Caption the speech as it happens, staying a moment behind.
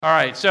All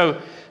right,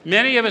 so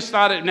many of us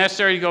thought it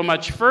necessary to go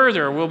much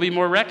further. We'll be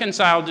more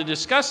reconciled to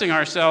discussing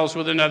ourselves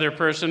with another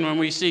person when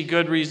we see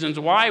good reasons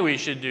why we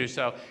should do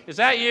so. Is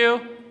that you?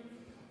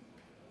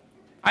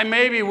 I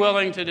may be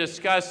willing to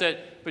discuss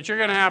it, but you're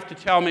going to have to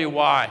tell me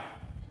why.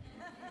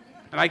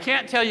 And I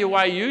can't tell you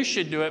why you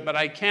should do it, but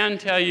I can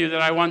tell you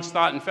that I once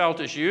thought and felt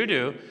as you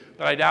do,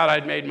 but I doubt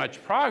I'd made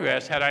much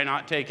progress had I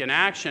not taken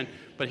action.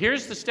 But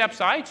here's the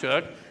steps I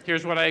took.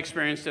 Here's what I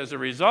experienced as a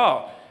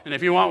result. And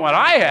if you want what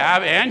I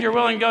have, and you're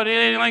willing to go to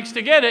any lengths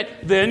to get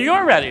it, then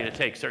you're ready to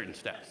take certain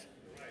steps.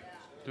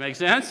 Does that make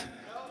sense?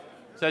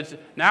 So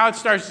now it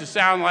starts to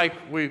sound like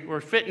we're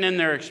fitting in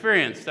their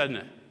experience, doesn't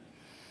it?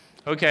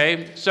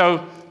 Okay,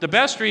 so the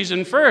best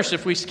reason first,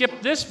 if we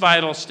skip this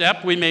vital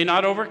step, we may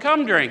not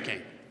overcome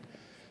drinking.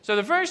 So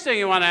the first thing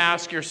you want to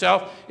ask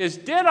yourself is,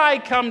 did I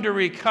come to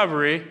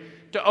recovery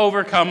to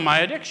overcome my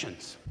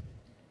addictions?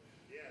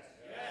 Yes.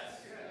 Yes.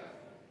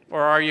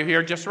 Or are you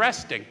here just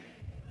resting?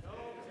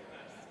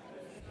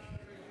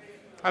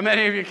 How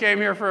many of you came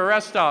here for a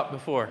rest stop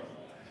before?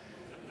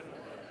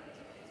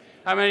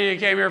 How many of you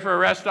came here for a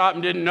rest stop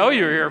and didn't know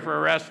you were here for a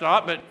rest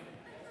stop, but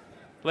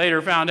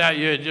later found out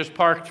you had just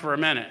parked for a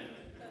minute?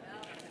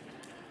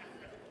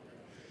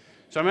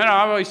 So I'm going to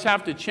always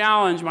have to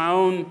challenge my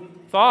own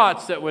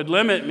thoughts that would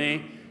limit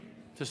me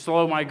to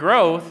slow my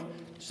growth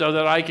so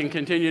that I can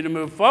continue to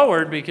move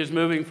forward, because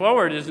moving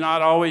forward is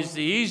not always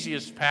the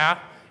easiest path.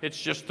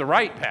 It's just the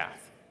right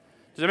path.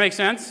 Does that make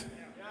sense?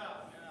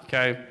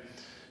 Okay.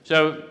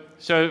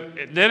 So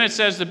then it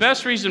says, the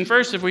best reason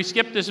first, if we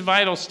skip this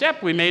vital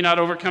step, we may not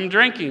overcome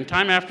drinking.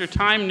 Time after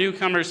time,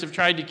 newcomers have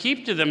tried to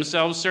keep to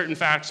themselves certain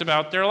facts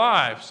about their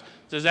lives.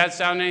 Does that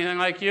sound anything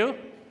like you?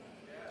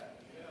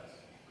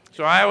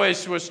 So I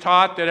always was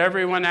taught that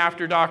everyone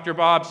after Dr.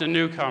 Bob's a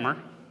newcomer.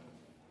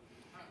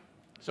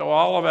 So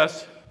all of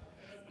us,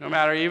 no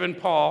matter even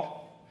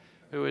Paul,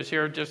 who was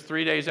here just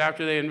 3 days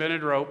after they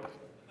invented rope,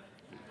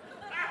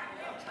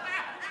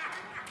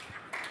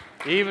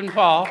 even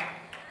Paul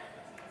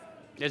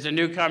is a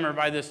newcomer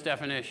by this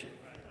definition.